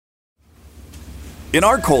In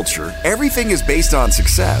our culture, everything is based on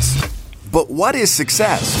success. But what is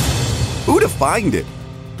success? Who defined it?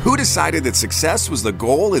 Who decided that success was the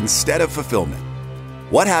goal instead of fulfillment?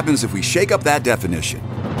 What happens if we shake up that definition?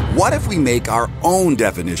 What if we make our own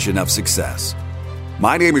definition of success?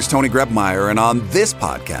 My name is Tony Grebmeyer, and on this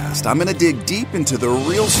podcast, I'm going to dig deep into the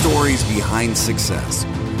real stories behind success.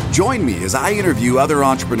 Join me as I interview other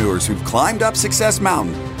entrepreneurs who've climbed up Success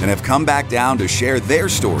Mountain and have come back down to share their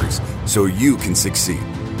stories so you can succeed.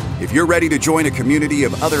 If you're ready to join a community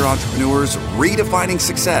of other entrepreneurs redefining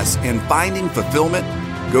success and finding fulfillment,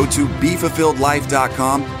 go to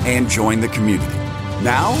BeFulfilledLife.com and join the community.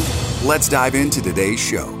 Now, let's dive into today's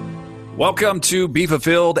show. Welcome to Be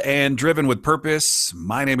Fulfilled and Driven with Purpose.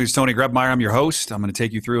 My name is Tony Grebmeyer. I'm your host. I'm going to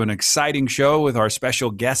take you through an exciting show with our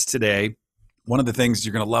special guest today. One of the things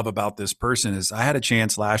you're going to love about this person is I had a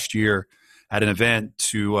chance last year at an event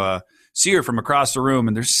to see her from across the room,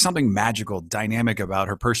 and there's something magical, dynamic about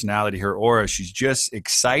her personality, her aura. She's just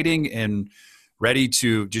exciting and ready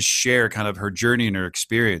to just share kind of her journey and her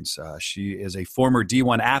experience. She is a former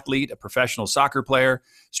D1 athlete, a professional soccer player,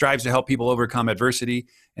 strives to help people overcome adversity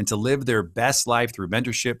and to live their best life through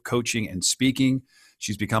mentorship, coaching, and speaking.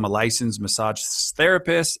 She's become a licensed massage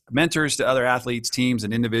therapist, mentors to other athletes, teams,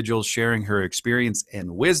 and individuals, sharing her experience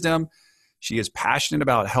and wisdom. She is passionate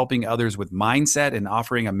about helping others with mindset and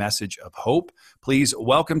offering a message of hope. Please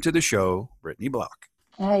welcome to the show, Brittany Block.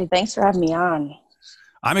 Hey, thanks for having me on.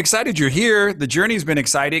 I'm excited you're here. The journey's been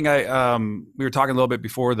exciting. We were talking a little bit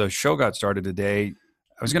before the show got started today.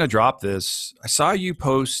 I was going to drop this. I saw you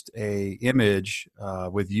post a image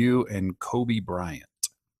with you and Kobe Bryant.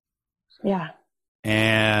 Yeah.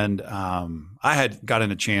 And I had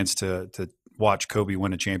gotten a chance to watch Kobe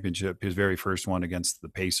win a championship, his very first one against the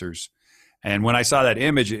Pacers. And when I saw that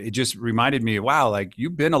image, it just reminded me, wow, like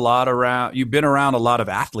you've been around a lot of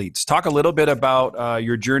athletes. Talk a little bit about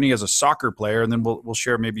your journey as a soccer player, and then we'll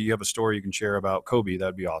share. Maybe you have a story you can share about Kobe.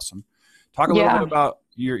 That'd be awesome. Talk a little bit about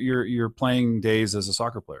your playing days as a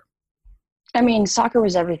soccer player. I mean, soccer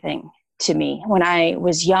was everything to me when I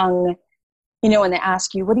was young. You know, when they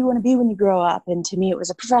ask you, what do you want to be when you grow up? And to me, it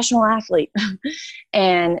was a professional athlete.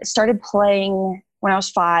 And started playing when I was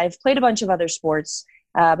 5, played a bunch of other sports,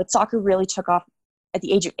 but soccer really took off at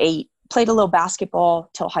the age of 8. Played a little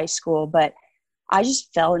basketball till high school, but I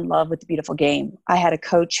just fell in love with the beautiful game. I had a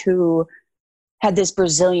coach who had this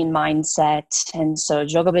Brazilian mindset, and so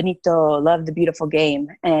Joga Bonito, loved the beautiful game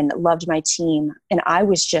and loved my team. And I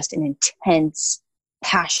was just an intense,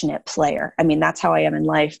 passionate player. I mean, that's how I am in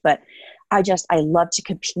life, but I love to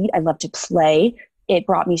compete. I love to play. It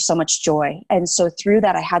brought me so much joy. And so through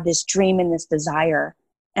that, I had this dream and this desire.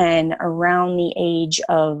 And around the age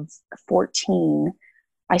of 14,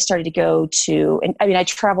 I started to go to, I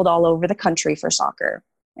traveled all over the country for soccer.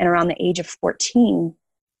 And around the age of 14,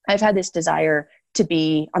 I've had this desire to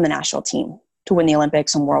be on the national team, to win the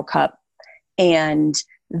Olympics and World Cup. And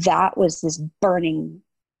that was this burning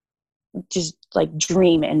just like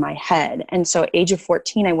dream in my head. And so at age of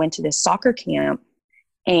 14, I went to this soccer camp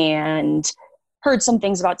and heard some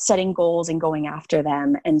things about setting goals and going after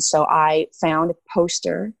them. And so I found a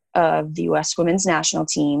poster of the U.S. women's national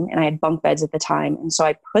team, and I had bunk beds at the time. And so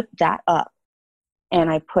I put that up and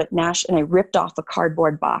I and I ripped off a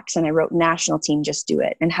cardboard box and I wrote national team, just do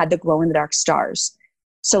it, and had the glow in the dark stars.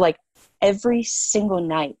 So like every single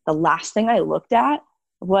night, the last thing I looked at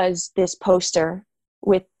was this poster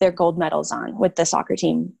with their gold medals on with the soccer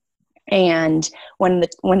team. And when the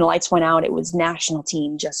lights went out, it was national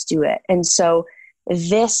team, just do it. And so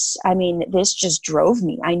this just drove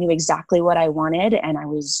me. I knew exactly what I wanted and I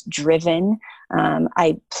was driven.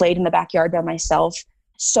 I played in the backyard by myself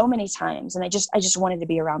so many times. And I just wanted to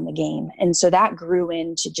be around the game. And so that grew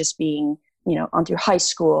into just being, on through high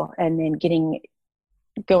school and then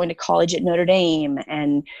going to college at Notre Dame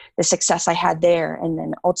and the success I had there. And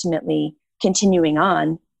then ultimately continuing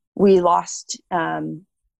on, we lost,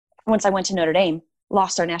 once I went to Notre Dame,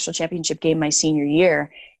 lost our national championship game my senior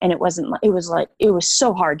year. And it was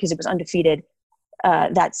so hard because it was undefeated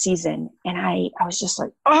that season. And I was just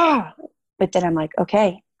like, but then I'm like,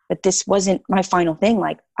 okay, but this wasn't my final thing.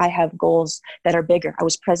 Like I have goals that are bigger. I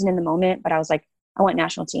was present in the moment, but I was like, I want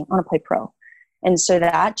national team. I want to play pro. And so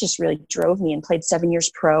that just really drove me, and played 7 years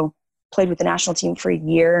pro, played with the national team for a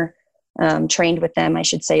year, trained with them, I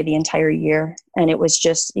should say, the entire year. And it was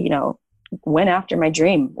just, went after my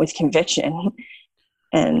dream with conviction,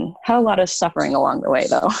 and had a lot of suffering along the way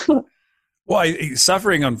though. Well,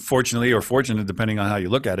 suffering, unfortunately, or fortunate, depending on how you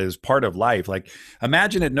look at it, is part of life. Like,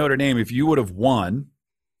 imagine at Notre Dame, if you would have won,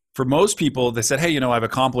 for most people, they said, hey, I've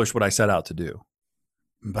accomplished what I set out to do.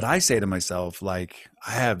 But I say to myself, like,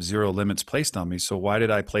 I have zero limits placed on me. So why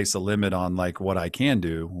did I place a limit on like what I can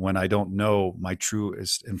do when I don't know my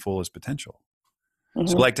truest and fullest potential? So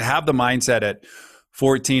Mm-hmm. like to have the mindset at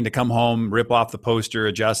 14 to come home, rip off the poster,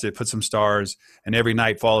 adjust it, put some stars, and every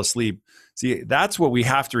night fall asleep. See, that's what we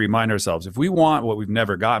have to remind ourselves. If we want what we've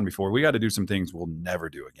never gotten before, we got to do some things we'll never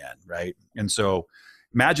do again, right? And so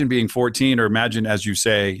imagine being 14, or imagine, as you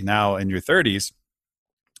say, now in your 30s,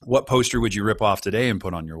 what poster would you rip off today and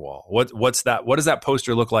put on your wall? What's that? What does that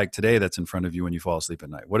poster look like today that's in front of you when you fall asleep at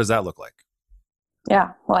night? What does that look like?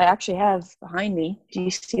 Yeah. Well, I actually have behind me. Do you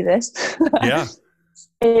see this? Yeah.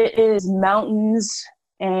 It is mountains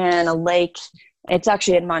and a lake. It's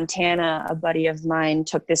actually in Montana. A buddy of mine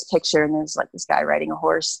took this picture, and there's like this guy riding a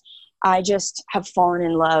horse. I just have fallen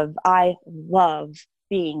in love. I love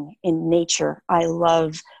being in nature. I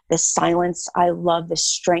love the silence. I love the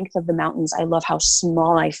strength of the mountains. I love how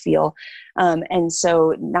small I feel. And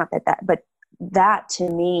so not but that to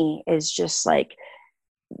me is just like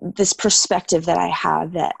this perspective that I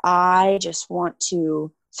have, that I just want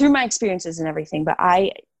to, through my experiences and everything, but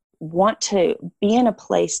I want to be in a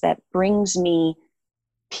place that brings me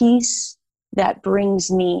peace, that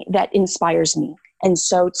inspires me. And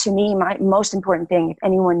so to me, my most important thing, if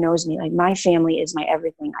anyone knows me, like my family is my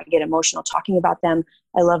everything. I get emotional talking about them.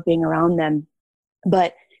 I love being around them.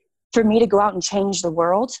 But for me to go out and change the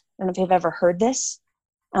world, I don't know if you've ever heard this.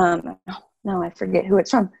 No, I forget who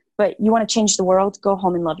it's from, but you want to change the world, go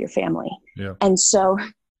home and love your family. Yeah. And so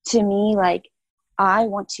to me, like, I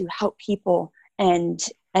want to help people and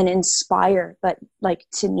inspire, but like,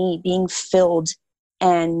 to me, being filled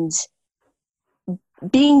with,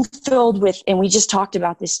 and we just talked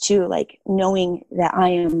about this too, like knowing that I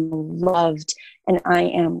am loved and I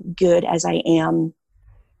am good as I am.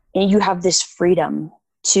 And you have this freedom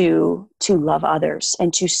to love others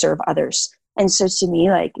and to serve others. And so to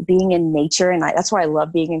me, like being in nature, and that's why I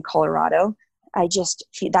love being in Colorado. I just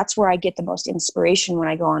feel that's where I get the most inspiration, when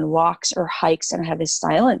I go on walks or hikes and I have this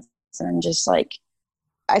silence, and I'm just like,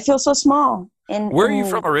 I feel so small. And where are you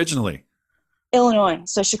from originally? Illinois,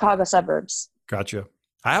 so Chicago suburbs. Gotcha.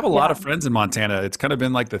 I have a lot of friends in Montana. It's kind of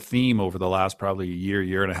been like the theme over the last probably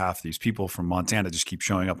year and a half. These people from Montana just keep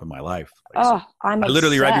showing up in my life. Like, I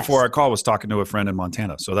literally right before our call was talking to a friend in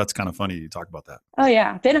Montana. So that's kind of funny you talk about that. Oh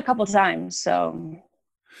yeah, been a couple of times. So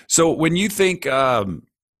when you think,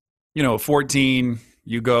 14,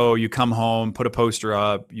 you come home, put a poster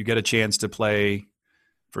up, you get a chance to play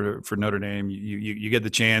for Notre Dame. You get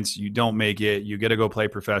the chance, you don't make it, you get to go play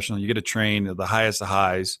professional, you get to train at the highest of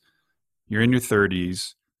highs. You're in your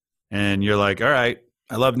 30s and you're like, all right,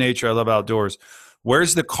 I love nature, I love outdoors.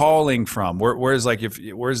 Where's the calling from? Where's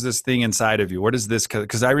this thing inside of you? Where does this,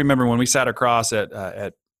 because I remember when we sat across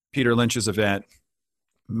at Peter Lynch's event,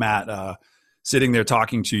 Matt, sitting there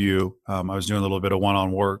talking to you, I was doing a little bit of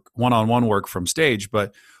one-on-one work from stage,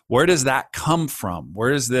 but where does that come from?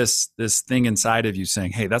 Where is this thing inside of you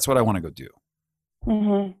saying, hey, that's what I want to go do?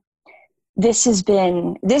 Mm-hmm. This has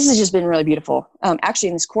just been really beautiful. Actually,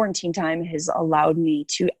 in this quarantine time has allowed me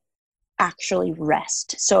to actually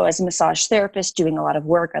rest. So as a massage therapist, doing a lot of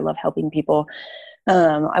work, I love helping people.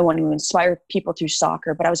 I want to inspire people through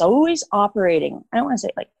soccer, but I was always operating. I don't want to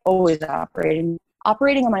say like always operating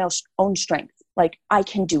on my own strength. Like, I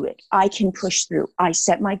can do it. I can push through. I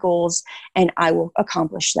set my goals and I will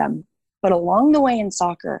accomplish them. But along the way in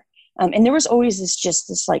soccer, and there was always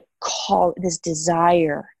this like call, this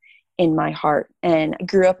desire in my heart. And I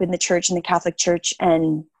grew up in the church, in the Catholic Church,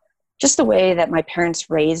 and just the way that my parents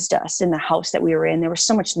raised us in the house that we were in, there was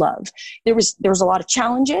so much love. There was a lot of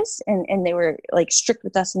challenges, and they were like strict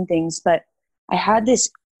with us and things, but I had this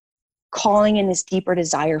calling and this deeper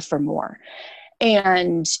desire for more.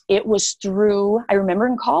 And it was through, I remember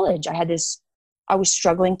in college, I was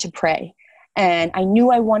struggling to pray. And I knew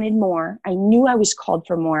I wanted more. I knew I was called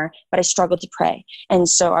for more, but I struggled to pray. And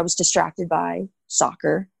so I was distracted by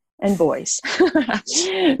soccer and boys. So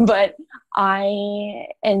I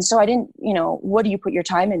didn't, what do you put your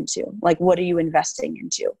time into? Like, what are you investing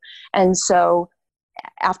into? And so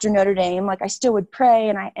after Notre Dame, like, I still would pray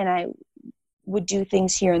and I would do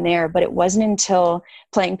things here and there, but it wasn't until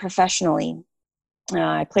playing professionally.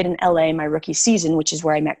 I played in LA my rookie season, which is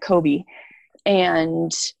where I met Kobe. And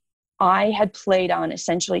I had played on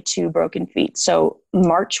essentially 2 broken feet. So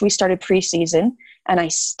March, we started preseason, and I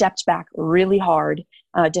stepped back really hard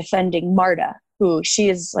defending Marta, who she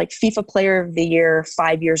is like FIFA Player of the Year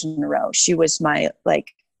 5 years in a row. She was my like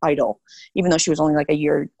idol, even though she was only like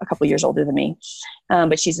a couple years older than me.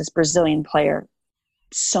 But she's this Brazilian player,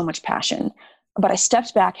 so much passion. But I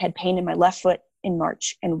stepped back, had pain in my left foot in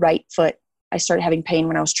March and right foot I started having pain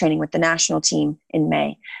when I was training with the national team in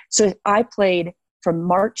May. So I played from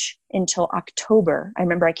March until October. I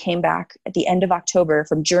remember I came back at the end of October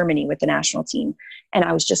from Germany with the national team, and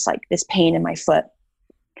I was just like this pain in my foot.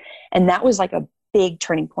 And that was like a big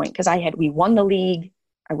turning point because we won the league.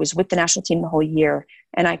 I was with the national team the whole year,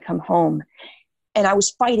 and I come home and I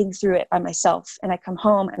was fighting through it by myself. And I come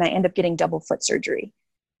home and I end up getting double foot surgery.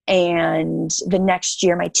 And the next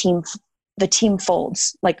year the team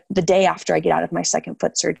folds like the day after I get out of my second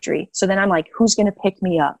foot surgery. So then I'm like, who's going to pick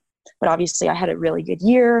me up? But obviously I had a really good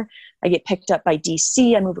year. I get picked up by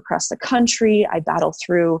DC. I move across the country. I battle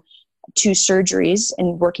through 2 surgeries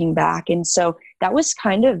and working back. And so that was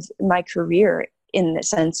kind of my career in the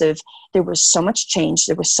sense of there was so much change.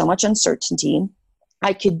 There was so much uncertainty.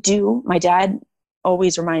 My dad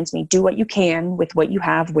always reminds me, do what you can with what you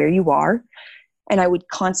have, where you are. And I would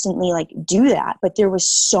constantly like do that. But there was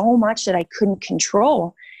so much that I couldn't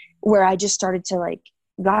control where I just started to like,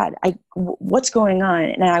 God, what's going on?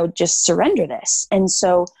 And I would just surrender this. And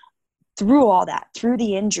so through all that, through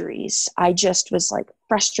the injuries, I just was like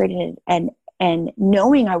frustrated and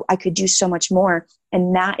knowing I could do so much more.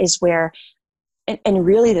 And that is where, and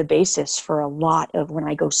really the basis for a lot of when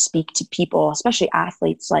I go speak to people, especially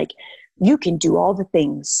athletes, like you can do all the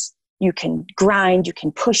things. You can grind, you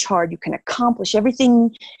can push hard, you can accomplish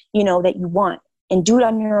everything, that you want and do it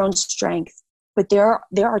on your own strength. But there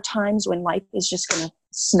are times when life is just going to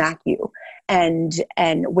smack you. And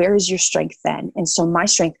where is your strength then? And so my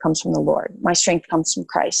strength comes from the Lord. My strength comes from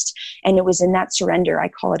Christ. And it was in that surrender, I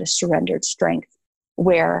call it a surrendered strength,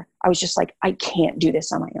 where I was just like, I can't do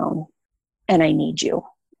this on my own and I need you.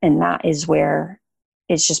 And that is where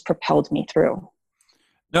it's just propelled me through.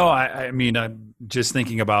 No, I mean, I'm just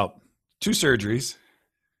thinking about 2 surgeries,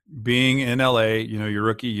 being in LA, your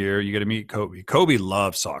rookie year, you get to meet Kobe. Kobe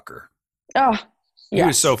loved soccer. Oh, he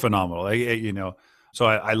was so phenomenal. So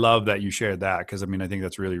I love that you shared that because I think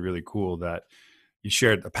that's really, really cool that you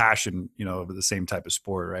shared the passion, of the same type of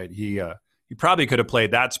sport, right? He probably could have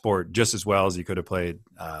played that sport just as well as he could have played,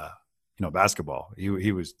 basketball.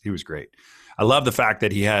 He was great. I love the fact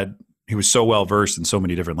that he was so well versed in so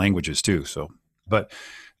many different languages too. So, but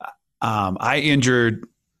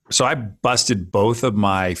I busted both of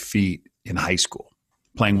my feet in high school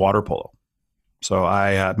playing water polo. So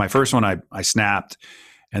my first one I snapped,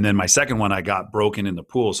 and then my second one I got broken in the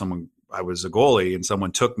pool. I was a goalie, and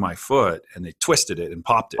someone took my foot and they twisted it and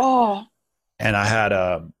popped it. Oh. And I had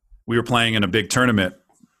we were playing in a big tournament,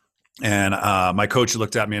 and my coach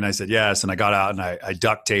looked at me and I said yes, and I got out and I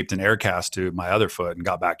duct taped an air cast to my other foot and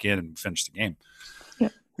got back in and finished the game. Yeah.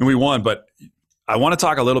 And we won, but I want to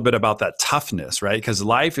talk a little bit about that toughness, right? Because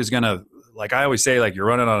life is going to, like I always say, like you're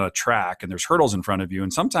running on a track and there's hurdles in front of you.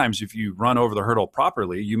 And sometimes if you run over the hurdle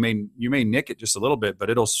properly, you may nick it just a little bit, but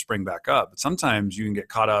it'll spring back up. But sometimes you can get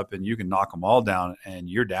caught up and you can knock them all down and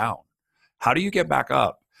you're down. How do you get back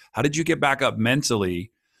up? How did you get back up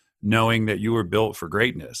mentally, knowing that you were built for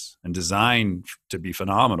greatness and designed to be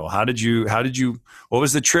phenomenal? What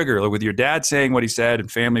was the trigger? Like with your dad saying what he said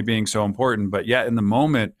and family being so important, but yet in the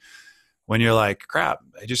moment, when you're like, crap,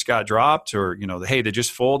 I just got dropped, or, hey, they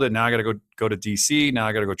just folded. Now I got to go to DC. Now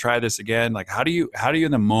I got to go try this again. Like, how do you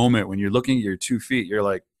in the moment when you're looking at your 2 feet, you're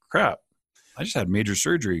like, crap, I just had major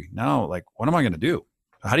surgery. Now, like, what am I going to do?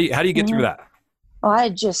 How do you get through that? Well, I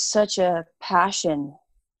had just such a passion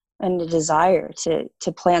and a desire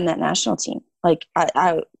to play on that national team. Like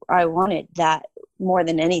I wanted that more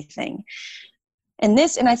than anything. And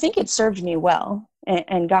I think it served me well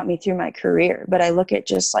and got me through my career. But I look at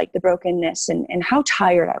just like the brokenness and how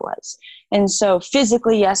tired I was. And so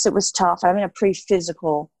physically, yes, it was tough. I'm a pretty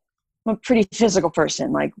physical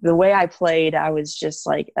person. Like the way I played, I was just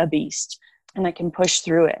like a beast and I can push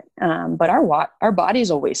through it. But our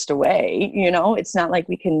bodies will waste away. It's not like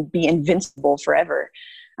we can be invincible forever.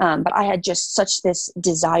 But I had just such this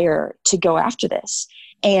desire to go after this.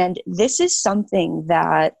 And this is something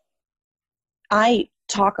that I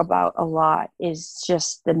talk about a lot, is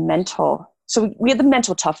just the mental. So we have the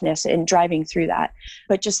mental toughness in driving through that,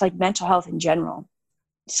 but just like mental health in general.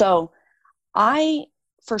 So I,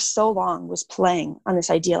 for so long, was playing on this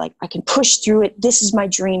idea, like I can push through it. This is my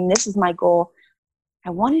dream. This is my goal. I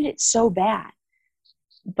wanted it so bad,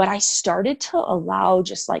 but I started to allow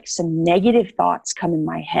just like some negative thoughts come in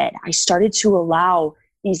my head. I started to allow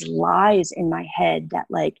these lies in my head that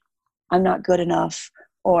like, I'm not good enough,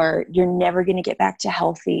 or you're never going to get back to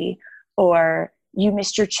healthy, or you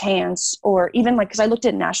missed your chance, or even like, because I looked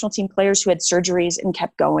at national team players who had surgeries and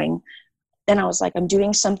kept going. And I was like, I'm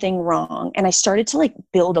doing something wrong. And I started to like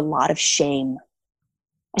build a lot of shame.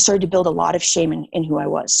 I started to build a lot of shame in who I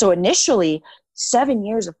was. So initially, 7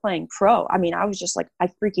 years of playing pro, I mean, I was just like, I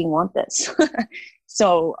freaking want this.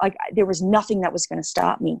 So like there was nothing that was going to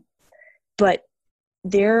stop me. But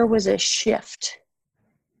there was a shift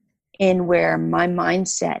in where my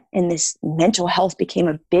mindset and this mental health became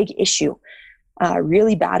a big issue.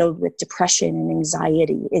 Really battled with depression and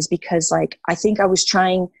anxiety, is because like I think I was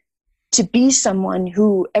trying to be someone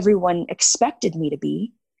who everyone expected me to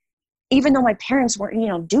be, even though my parents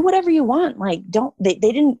weren't, do whatever you want. Like they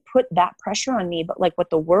didn't put that pressure on me, but like what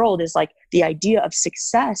the world is like, the idea of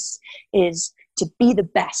success is to be the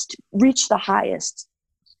best, reach the highest,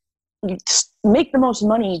 make the most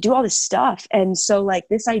money, do all this stuff. And so like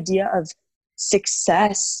this idea of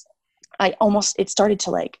success, it started to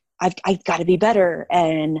like, I've got to be better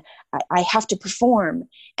and I have to perform.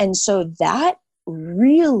 And so that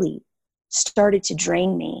really started to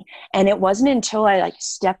drain me. And it wasn't until I like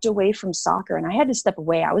stepped away from soccer, and I had to step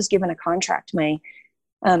away. I was given a contract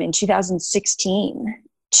in 2016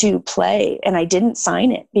 to play, and I didn't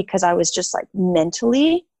sign it because I was just like,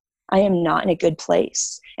 mentally, I am not in a good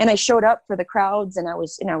place. And I showed up for the crowds, and I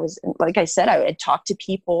was, like I said, I would talk to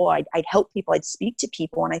people, I'd help people, I'd speak to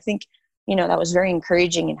people. And I think, that was very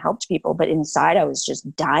encouraging and helped people. But inside I was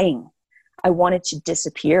just dying. I wanted to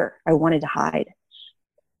disappear. I wanted to hide.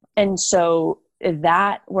 And so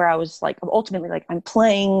that, where I was like, ultimately, like, I'm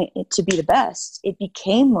playing to be the best, it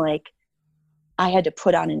became like I had to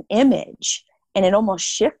put on an image, and it almost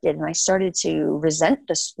shifted. And I started to resent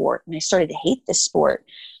the sport, and I started to hate the sport.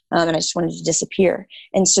 And I just wanted to disappear.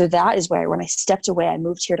 And so that is where, when I stepped away, I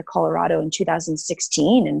moved here to Colorado in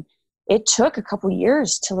 2016. And it took a couple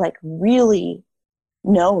years to like really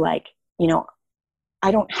know, like,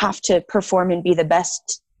 I don't have to perform and be the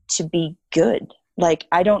best to be good. Like,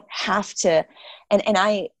 I don't have to. And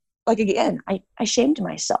I, like, again, I shamed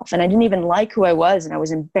myself, and I didn't even like who I was. And I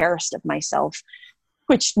was embarrassed of myself,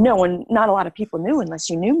 which not a lot of people knew unless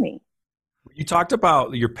you knew me. You talked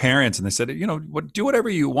about your parents, and they said, do whatever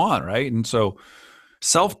you want, right? And so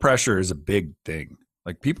self-pressure is a big thing.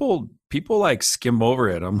 Like people like skim over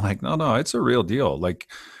it. I'm like, no, it's a real deal.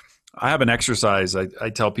 Like, I have an exercise. I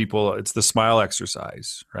tell people it's the smile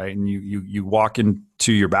exercise, right? And you walk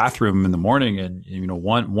into your bathroom in the morning, and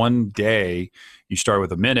one day you start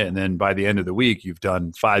with a minute, and then by the end of the week you've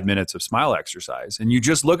done 5 minutes of smile exercise. And you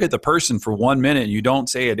just look at the person for 1 minute, and you don't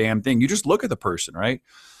say a damn thing. You just look at the person, right?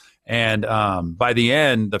 And by the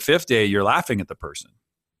end, the 5th day, you're laughing at the person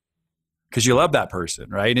because you love that person,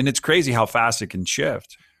 right? And it's crazy how fast it can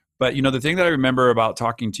shift. But the thing that I remember about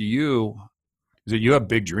talking to you is that you have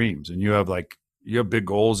big dreams, and you have big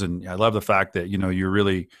goals. And I love the fact that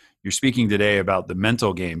you're speaking today about the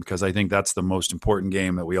mental game, because I think that's the most important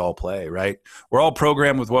game that we all play, right? We're all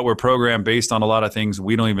programmed with what we're programmed based on a lot of things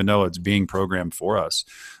we don't even know it's being programmed for us.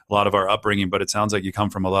 A lot of our upbringing, but it sounds like you come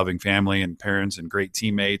from a loving family and parents and great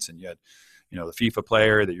teammates, and yet, the FIFA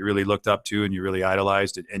player that you really looked up to and you really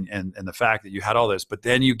idolized it, and the fact that you had all this, but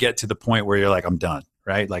then you get to the point where you're like, I'm done,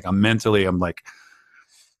 right? Like I'm like,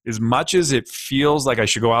 as much as it feels like I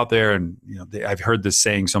should go out there and, I've heard this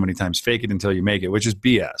saying so many times, fake it until you make it, which is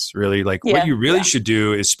BS, really. Like what you really should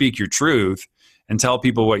do is speak your truth and tell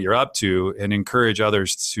people what you're up to and encourage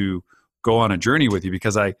others to go on a journey with you,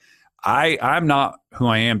 because I'm not who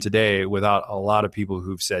I am today without a lot of people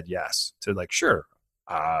who've said yes to, like, sure,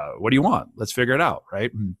 what do you want? Let's figure it out,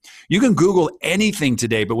 right? You can Google anything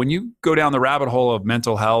today, but when you go down the rabbit hole of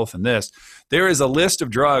mental health and this, there is a list of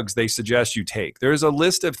drugs they suggest you take. There is a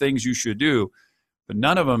list of things you should do, but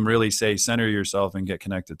none of them really say center yourself and get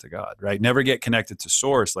connected to God, right? Never get connected to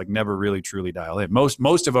source, like never really truly dial in.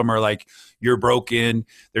 Most of them are like, you're broken,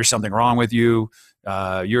 there's something wrong with you,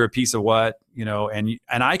 you're a piece of what, and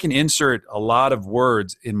I can insert a lot of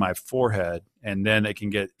words in my forehead, and then they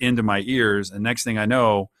can get into my ears, and next thing I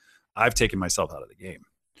know, I've taken myself out of the game.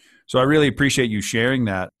 So I really appreciate you sharing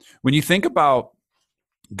that. When you think about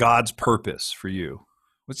God's purpose for you,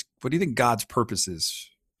 what do you think God's purpose is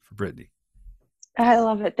for Brittany? I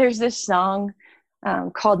love it. There's this song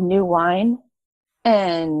called New Wine,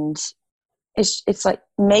 and it's like,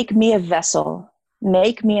 make me a vessel,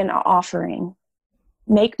 make me an offering,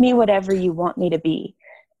 make me whatever you want me to be.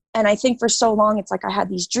 And I think for so long, it's like I had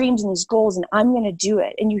these dreams and these goals, and I'm going to do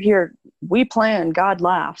it. And you hear, we plan, God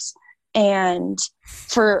laughs. And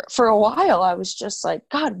for a while, I was just like,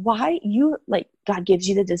 God, why God gives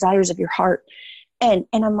you the desires of your heart. And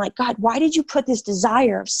I'm like, God, why did you put this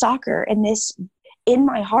desire of soccer and this in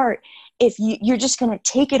my heart if you're just going to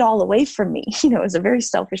take it all away from me? It's a very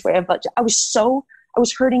selfish way. But I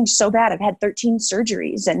was hurting so bad. I've had 13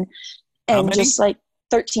 surgeries and just like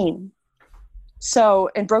 13. So,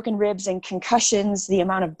 and broken ribs and concussions, the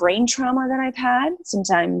amount of brain trauma that I've had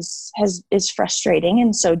sometimes is frustrating.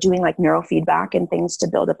 And so doing like neurofeedback and things to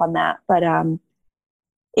build up on that. But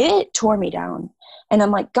it tore me down. And I'm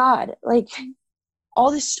like, God, like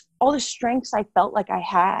all the strengths I felt like I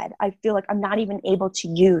had, I feel like I'm not even able to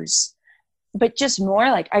use. But just more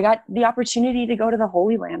like I got the opportunity to go to the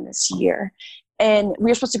Holy Land this year. And we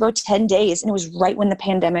were supposed to go 10 days. And it was right when the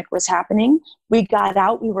pandemic was happening. We got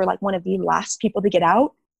out. We were like one of the last people to get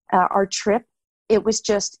out. Our trip, it was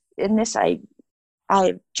just, in this, I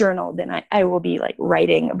journaled and I will be like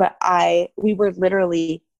writing, but we were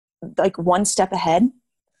literally like one step ahead.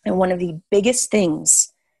 And one of the biggest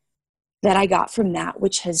things that I got from that,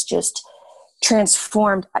 which has just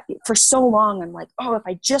transformed for so long, I'm like, oh, if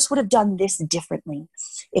I just would have done this differently,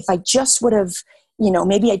 if I just would have,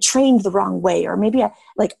 maybe I trained the wrong way, or maybe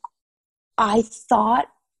I thought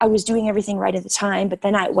I was doing everything right at the time. But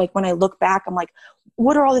then when I look back, I'm like,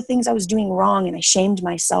 what are all the things I was doing wrong? And I shamed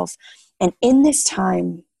myself. And in this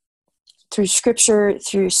time, through scripture,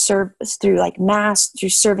 through like mass, through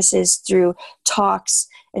services, through talks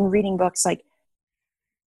and reading books, like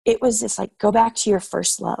it was this, like, go back to your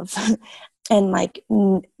first love and like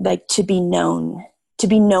to be known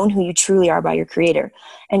who you truly are by your creator.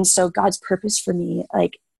 And so God's purpose for me,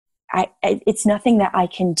 like, it's nothing that I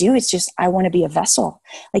can do. It's just, I want to be a vessel.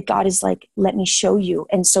 Like God is like, let me show you.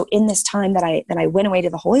 And so in this time that I went away to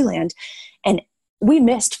the Holy Land, and we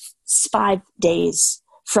missed 5 days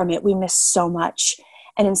from it. We missed so much.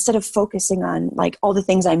 And instead of focusing on like all the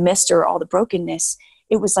things I missed or all the brokenness,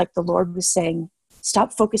 it was like the Lord was saying,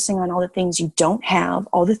 stop focusing on all the things you don't have,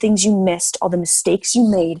 all the things you missed, all the mistakes you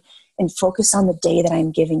made, and focus on the day that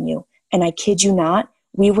I'm giving you. And I kid you not,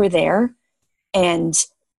 we were there, and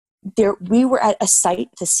we were at a site,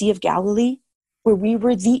 the Sea of Galilee, where we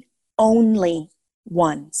were the only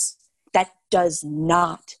ones. That does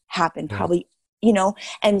not happen, probably,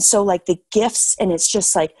 and so like the gifts, and it's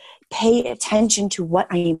just like, pay attention to what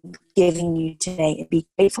I am giving you today and be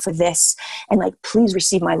grateful for this. And like, please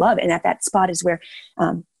receive my love. And at that spot is where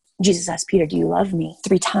Jesus asked Peter, do you love me?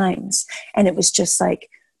 3 times. And it was just like,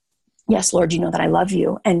 yes, Lord, you know that I love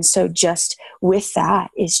you. And so just with that,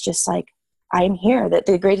 it's just like, I am here, that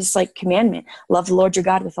the greatest like commandment, love the Lord your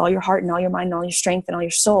God with all your heart and all your mind and all your strength and all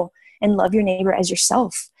your soul, and love your neighbor as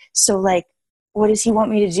yourself. So like, what does he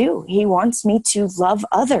want me to do? He wants me to love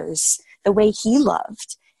others the way he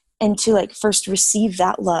loved, and to like first receive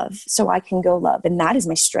that love so I can go love. And that is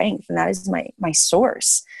my strength. And that is my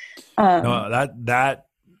source. So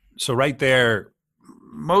right there,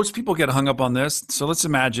 most people get hung up on this. So let's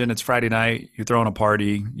imagine it's Friday night, you're throwing a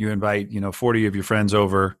party, you invite, 40 of your friends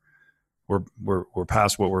over. We're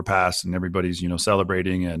past what we're past, and everybody's,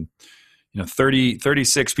 celebrating, and,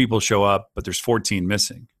 36 people show up, but there's 14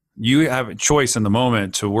 missing. You have a choice in the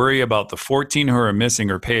moment to worry about the 14 who are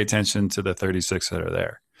missing or pay attention to the 36 that are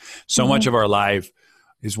there. So much of our life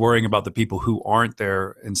is worrying about the people who aren't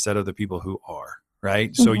there instead of the people who are,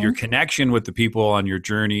 right? So your connection with the people on your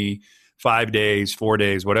journey, 5 days, 4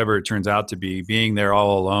 days, whatever it turns out to be, being there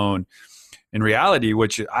all alone, in reality,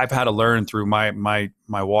 which I've had to learn through my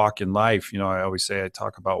walk in life. I always say, I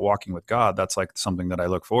talk about walking with God. That's like something that I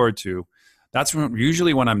look forward to. That's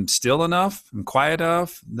usually when I'm still enough and quiet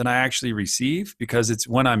enough, then I actually receive, because it's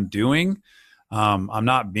when I'm doing, I'm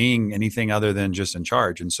not being anything other than just in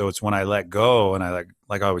charge. And so it's when I let go, and I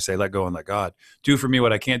like I always say, let go and let God do for me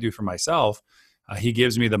what I can't do for myself. He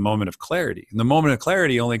gives me the moment of clarity. And the moment of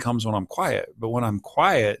clarity only comes when I'm quiet. But when I'm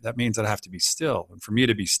quiet, that means that I have to be still. And for me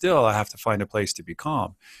to be still, I have to find a place to be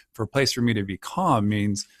calm. For a place for me to be calm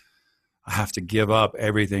means I have to give up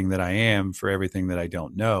everything that I am for everything that I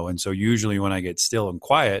don't know. And so usually when I get still and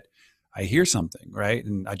quiet, I hear something, right?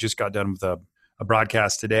 And I just got done with a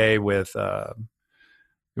broadcast today with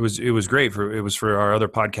it was great. It was for our other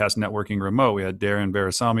podcast, Networking Remote. We had Darren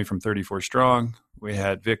Barasami from 34 Strong. We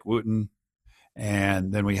had Vic Wooten.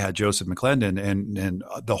 And then we had Joseph McClendon, and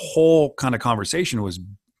the whole kind of conversation was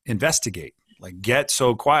investigate, like get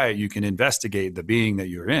so quiet you can investigate the being that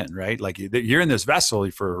you're in, right? Like you're in this vessel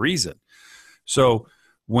for a reason. So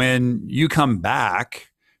when you come back,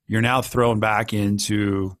 you're now thrown back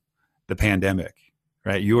into the pandemic,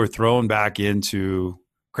 right? You are thrown back into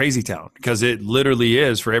crazy town, because it literally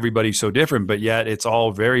is for everybody so different, but yet it's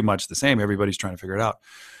all very much the same. Everybody's trying to figure it out.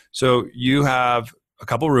 So you have a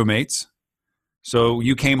couple roommates. So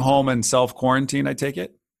you came home and self-quarantine, I take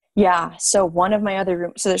it? Yeah. So one of my other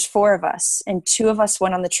rooms, so there's 4 of us, and 2 of us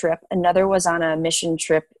went on the trip. Another was on a mission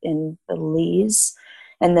trip in Belize,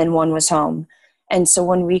 and then one was home. And so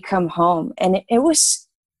when we come home, and it was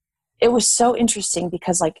so interesting,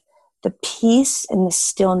 because like the peace and the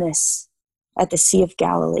stillness at the Sea of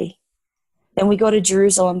Galilee. Then we go to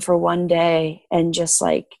Jerusalem for one day, and just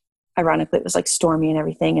like, ironically, it was like stormy and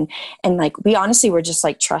everything. And like, we honestly were just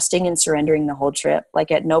like trusting and surrendering the whole trip.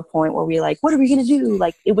 Like at no point were we like, what are we going to do?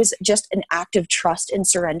 Like, it was just an act of trust and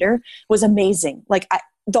surrender. It was amazing. Like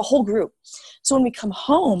the whole group. So when we come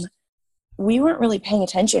home, we weren't really paying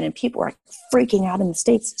attention, and people were freaking out in the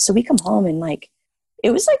States. So we come home, and like,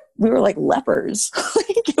 it was like, we were like lepers.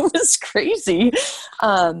 Like, it was crazy.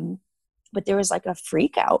 But there was like a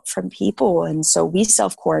freak out from people. And so we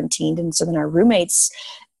self-quarantined. And so then our roommates,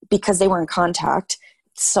 because they were in contact,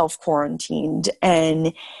 self-quarantined.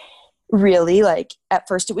 And really, like, at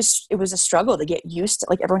first it was a struggle to get used to,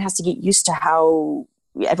 like, everyone has to get used to how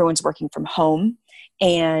everyone's working from home.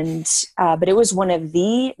 And but it was one of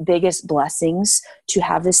the biggest blessings to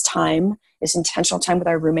have this time, this intentional time with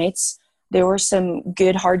our roommates. There were some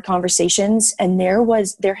good, hard conversations, and there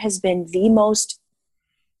has been the most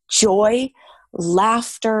joy,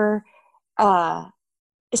 laughter.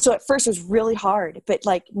 So at first it was really hard, but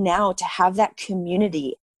like now to have that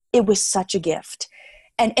community, it was such a gift.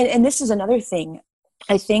 And this is another thing.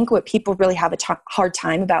 I think what people really have a hard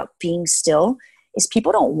time about being still is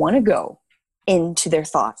people don't want to go into their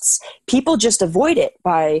thoughts. People just avoid it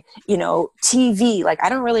by, TV. Like, I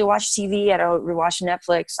don't really watch TV. I don't watch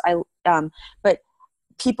Netflix. But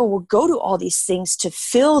people will go to all these things to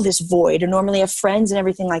fill this void, and normally have friends and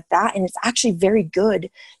everything like that. And it's actually very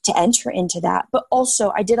good to enter into that. But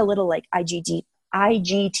also I did a little like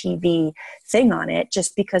IGTV thing on it,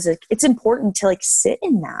 just because it's important to like sit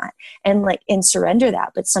in that and surrender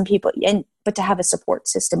that. But some people, but to have a support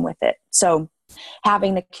system with it. So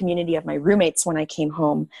having the community of my roommates when I came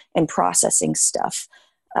home and processing stuff,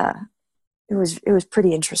 it was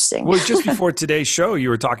pretty interesting. Well, just before today's show,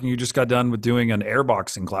 you just got done with doing an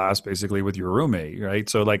airboxing class basically with your roommate, right?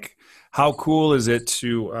 So like, how cool is it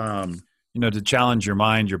to, to challenge your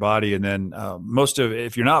mind, your body, and then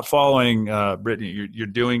if you're not following Brittany, you're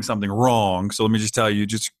doing something wrong. So let me just tell you,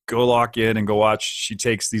 just go lock in and go watch. She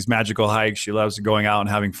takes these magical hikes. She loves going out and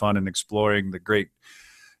having fun and exploring the great,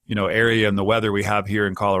 area, and the weather we have here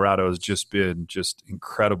in Colorado has just been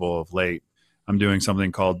incredible of late. I'm doing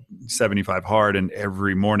something called 75 hard, and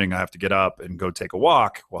every morning I have to get up and go take a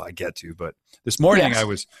walk. Well, I get to, but this morning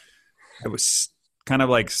yes. I was kind of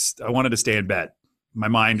like, I wanted to stay in bed. My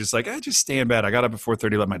mind just like, just stay in bed. I got up at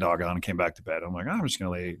 4:30, let my dog out, and came back to bed. I'm like, I'm just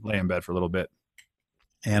going to lay in bed for a little bit.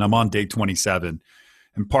 And I'm on day 27.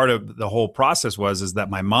 And part of the whole process is that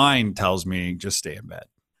my mind tells me, just stay in bed.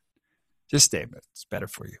 Just stay in bed. It's better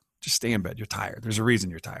for you. Just stay in bed. You're tired. There's a reason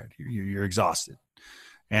you're tired. You're exhausted.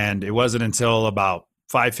 And it wasn't until about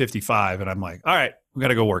 5:55, and I'm like, all right, we got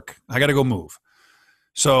to go work. I got to go move.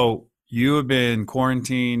 So you have been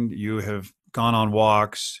quarantined. You have gone on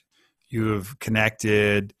walks. You have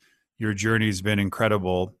connected. Your journey's been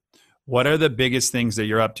incredible. What are the biggest things that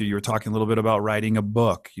you're up to? You were talking a little bit about writing a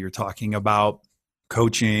book. You're talking about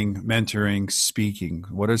coaching, mentoring, speaking.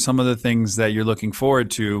 What are some of the things that you're looking forward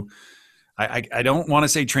to? I don't want to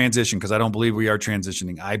say transition, because I don't believe we are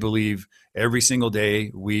transitioning. I believe every single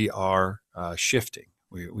day we are shifting.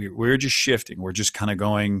 We're just shifting. We're just kind of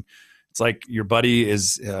going. It's like your buddy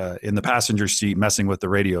is in the passenger seat messing with the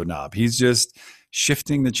radio knob. He's just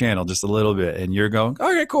shifting the channel just a little bit, and you're going,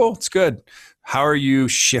 okay, cool, it's good. How are you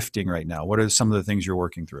shifting right now? What are some of the things you're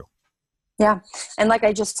working through? Yeah. And like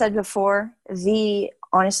I just said before, the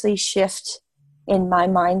honestly shift in my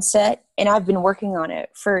mindset, and I've been working on it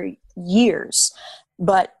for years,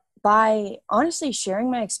 but by honestly sharing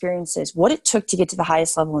my experiences, what it took to get to the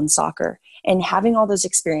highest level in soccer, and having all those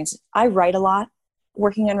experiences. I write a lot,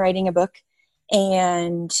 working on writing a book,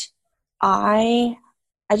 and I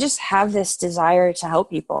just have this desire to help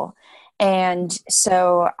people. And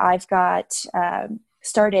so I've got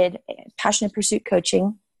started Passionate Pursuit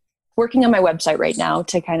Coaching, working on my website right now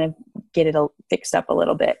to kind of get it fixed up a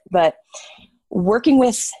little bit, but working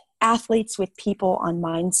with athletes, with people on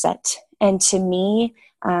mindset. And to me,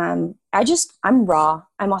 I'm raw,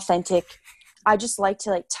 I'm authentic. I just like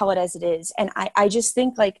to tell it as it is. And I just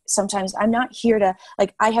think sometimes I'm not here to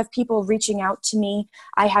I have people reaching out to me.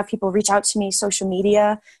 I have people reach out to me social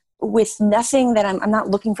media with nothing that I'm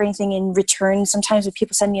not looking for anything in return. Sometimes when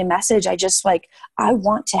people send me a message, I just I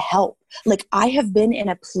want to help. I have been in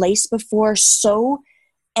a place before so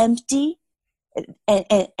empty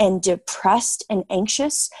and depressed and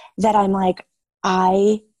anxious that I'm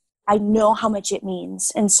I know how much it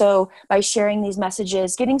means. And so by sharing these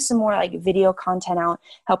messages, getting some more video content out,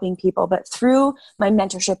 helping people, but through my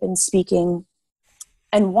mentorship and speaking,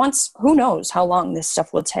 and who knows how long this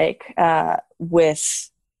stuff will take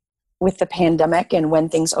with with the pandemic and when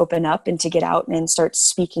things open up, and to get out and start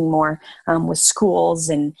speaking more with schools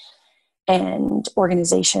and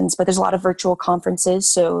organizations. But there's a lot of virtual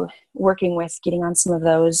conferences, so working with getting on some of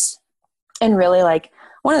those. And really, like,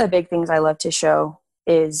 one of the big things I love to show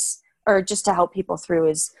is, or just to help people through,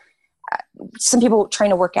 is some people trying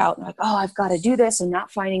to work out and like, oh, I've got to do this, and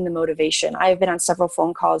not finding the motivation. I've been on several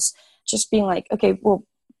phone calls just being like, okay, well,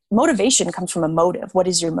 motivation comes from a motive. What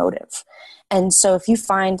is your motive? And so if you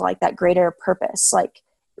find like that greater purpose, like,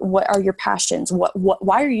 what are your passions?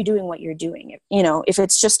 Why are you doing what you're doing? You know, if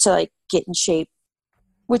it's just to like get in shape,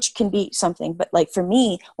 which can be something, but like for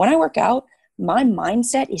me, when I work out, my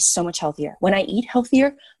mindset is so much healthier. When I eat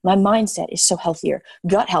healthier, my mindset is so healthier.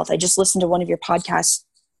 Gut health. I just listened to one of your podcasts,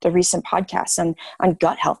 the recent podcast on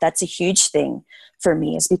gut health. That's a huge thing for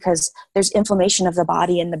me, is because there's inflammation of the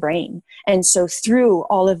body and the brain. And so through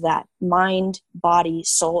all of that, mind, body,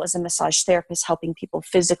 soul, as a massage therapist, helping people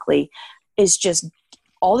physically, is just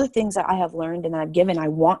all the things that I have learned and that I've given, I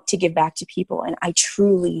want to give back to people. And I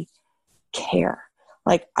truly care.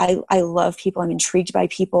 Like, I love people. I'm intrigued by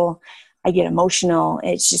people. I get emotional.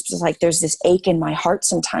 It's just like, there's this ache in my heart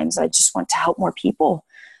sometimes. I just want to help more people.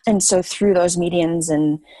 And so through those mediums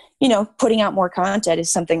and, you know, putting out more content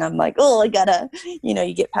is something I'm like, oh, I gotta, you know,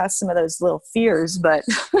 you get past some of those little fears, but.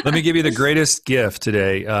 Let me give you the greatest gift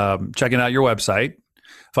today. Checking out your website,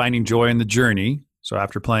 finding joy in the journey. So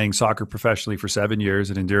after playing soccer professionally for 7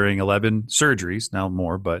 years and enduring 11 surgeries, now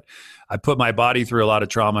more, but I put my body through a lot of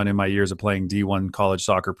trauma. And in my years of playing D1 college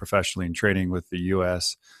soccer professionally and training with the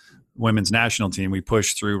U.S. women's national team, we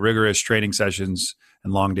pushed through rigorous training sessions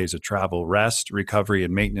and long days of travel. Rest, recovery,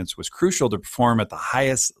 and maintenance was crucial to perform at the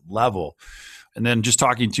highest level. And then just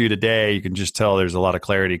talking to you today, you can just tell there's a lot of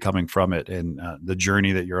clarity coming from it. And the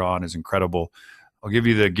journey that you're on is incredible. I'll give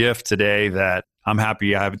you the gift today that I'm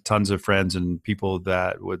happy I have tons of friends and people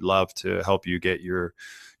that would love to help you get your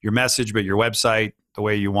message, but your website the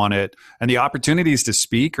way you want it. And the opportunities to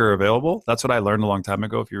speak are available. That's what I learned a long time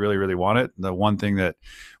ago. If you really, really want it, the one thing that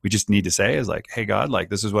we just need to say is like, hey, God, like,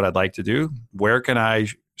 this is what I'd like to do. Where can I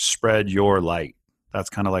spread your light? That's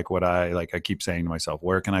kind of like what I keep saying to myself,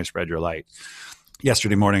 where can I spread your light?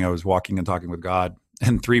 Yesterday morning, I was walking and talking with God,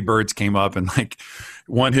 and 3 birds came up, and like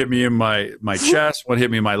one hit me in my chest, one hit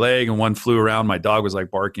me in my leg, and one flew around. My dog was like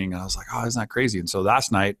barking. And I was like, oh, isn't that crazy? And so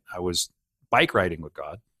last night I was bike riding with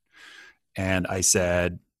God, and I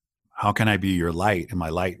said, how can I be your light? And my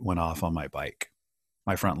light went off on my bike,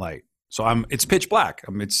 my front light. So it's pitch black.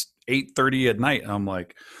 It's 8:30 at night. And I'm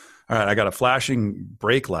like, all right, I got a flashing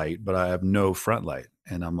brake light, but I have no front light.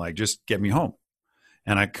 And I'm like, just get me home.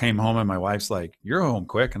 And I came home and my wife's like, you're home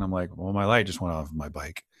quick. And I'm like, well, my light just went off of my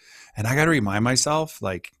bike. And I got to remind myself,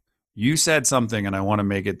 like, you said something and I want to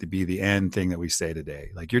make it to be the end thing that we say today.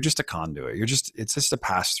 Like, you're just a conduit. It's just a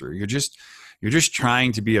pass through. You're just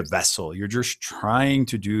trying to be a vessel. You're just trying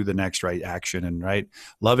to do the next right action. And right,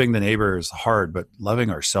 loving the neighbor is hard, but loving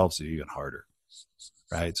ourselves is even harder.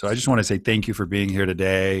 Right. So I just want to say thank you for being here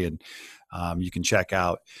today. And you can check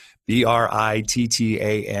out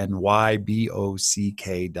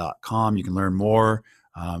BRITTANYBOCK.com. You can learn more.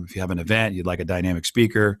 If you have an event, you'd like a dynamic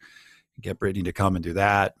speaker, get Brittany to come and do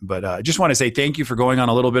that. But I just want to say thank you for going on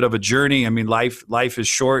a little bit of a journey. I mean, life is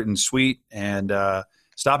short and sweet, and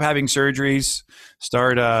stop having surgeries,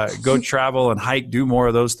 go travel and hike, do more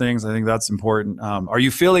of those things. I think that's important. Are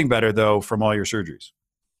you feeling better though from all your surgeries?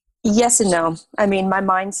 Yes and no. I mean, my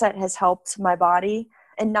mindset has helped my body,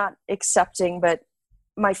 and not accepting, but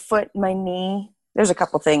my foot, my knee, there's a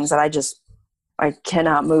couple things that I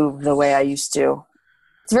cannot move the way I used to.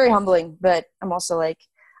 It's very humbling, but I'm also like,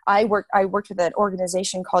 I worked with an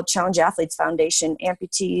organization called Challenge Athletes Foundation,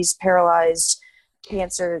 amputees, paralyzed,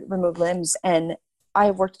 cancer, removed limbs. And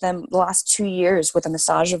I worked with them the last 2 years with a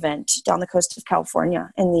massage event down the coast of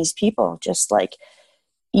California. And these people just like,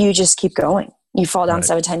 you just keep going. You fall down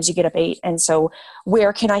 7 times, you get up 8. And so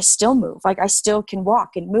where can I still move? Like, I still can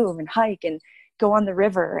walk and move and hike and go on the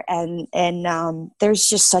river. And there's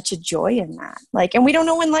just such a joy in that. Like, and we don't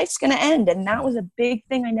know when life's going to end. And that was a big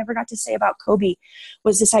thing I never got to say about Kobe,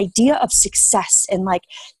 was this idea of success. And like,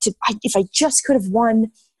 if I just could have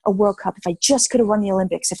won a World Cup, if I just could have won the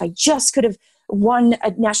Olympics, if I just could have won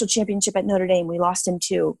a national championship at Notre Dame, we lost in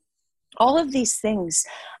 2. All of these things,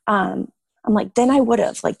 I'm like, then I would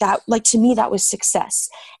have, like that, like to me, that was success.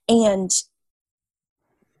 And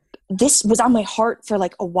this was on my heart for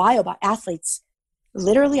like a while about athletes.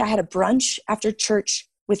 Literally, I had a brunch after church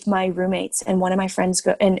with my roommates, and one of my friends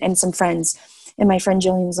and some friends, and my friend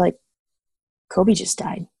Jillian was like, Kobe just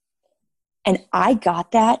died. And I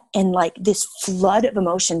got that, and like this flood of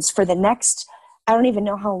emotions for the next I don't even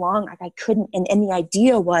know how long, like I couldn't. And the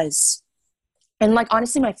idea was, and like,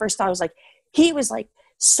 honestly, my first thought was like, he was like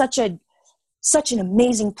such an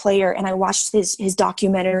amazing player. And I watched his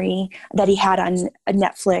documentary that he had on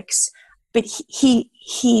Netflix, but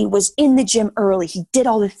he was in the gym early. He did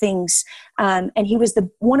all the things. And he was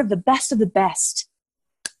one of the best,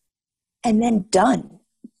 and then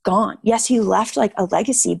gone. Yes, he left like a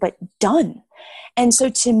legacy, but done. And so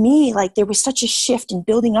to me, like there was such a shift in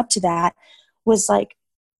building up to that. Was like,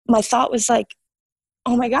 my thought was like,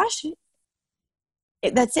 oh my gosh,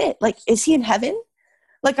 that's it. Like, is he in heaven?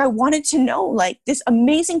 Like, I wanted to know, like, this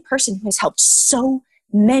amazing person who has helped so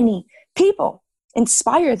many people,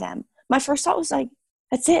 inspire them. My first thought was like,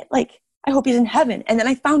 that's it. Like, I hope he's in heaven. And then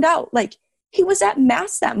I found out, like, he was at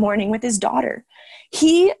mass that morning with his daughter.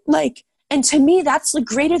 And to me, that's like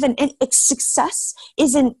greater than success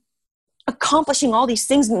isn't accomplishing all these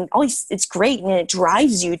things and it's great and it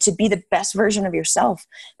drives you to be the best version of yourself.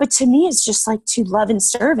 But to me, it's just like to love and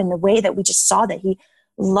serve in the way that we just saw that he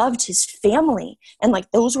loved his family. And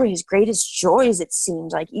like, those were his greatest joys, it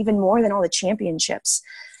seemed like, even more than all the championships.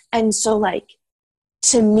 And so like,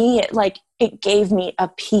 to me, it gave me a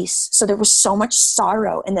peace. So there was so much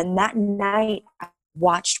sorrow. And then that night I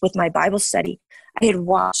watched with my Bible study, I had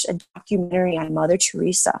watched a documentary on Mother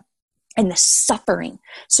Teresa and the suffering.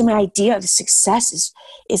 So my idea of success is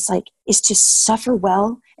to suffer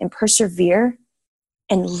well and persevere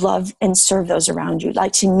and love and serve those around you.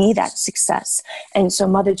 Like, to me, that's success. And so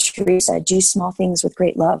Mother Teresa, do small things with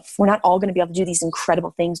great love. We're not all going to be able to do these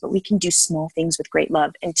incredible things, but we can do small things with great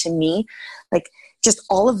love. And to me, like, just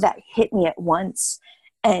all of that hit me at once.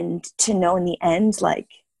 And to know in the end, like,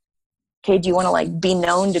 okay, do you want to like be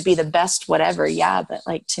known to be the best, whatever? Yeah. But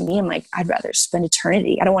like, to me, I'm like, I'd rather spend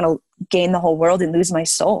eternity. I don't want to gain the whole world and lose my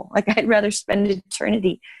soul. Like, I'd rather spend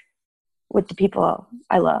eternity with the people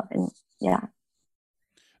I love. And yeah.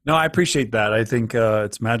 No, I appreciate that. I think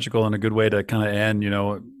it's magical and a good way to kind of end,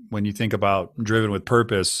 when you think about driven with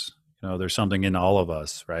purpose, there's something in all of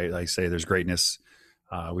us, right? Like, say there's greatness.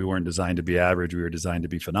 We weren't designed to be average. We were designed to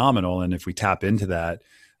be phenomenal. And if we tap into that,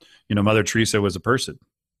 Mother Teresa was a person.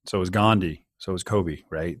 So was Gandhi. So was Kobe,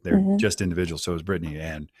 right? They're just individuals. So is Brittany.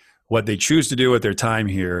 And what they choose to do with their time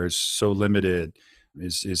here is so limited,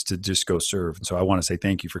 is to just go serve. And so I want to say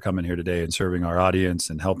thank you for coming here today and serving our audience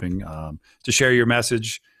and helping to share your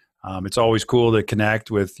message. It's always cool to connect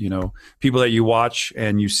with, people that you watch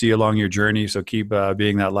and you see along your journey. So keep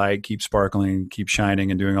being that light, keep sparkling, keep shining,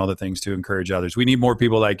 and doing all the things to encourage others. We need more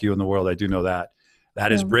people like you in the world. I do know that.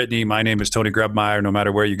 That is Brittany. My name is Tony Grebmeier. No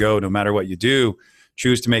matter where you go, no matter what you do,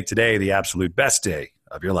 choose to make today the absolute best day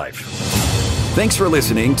of your life. Thanks for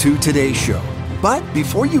listening to today's show. But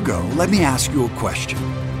before you go, let me ask you a question.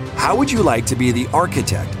 How would you like to be the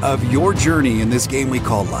architect of your journey in this game we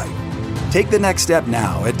call life? Take the next step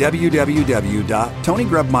now at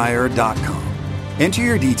www.tonygrebmeier.com. Enter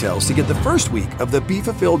your details to get the first week of the Be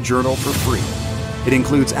Fulfilled Journal for free. It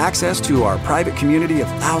includes access to our private community of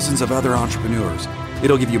thousands of other entrepreneurs.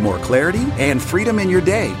 It'll give you more clarity and freedom in your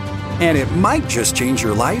day, and it might just change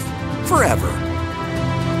your life forever.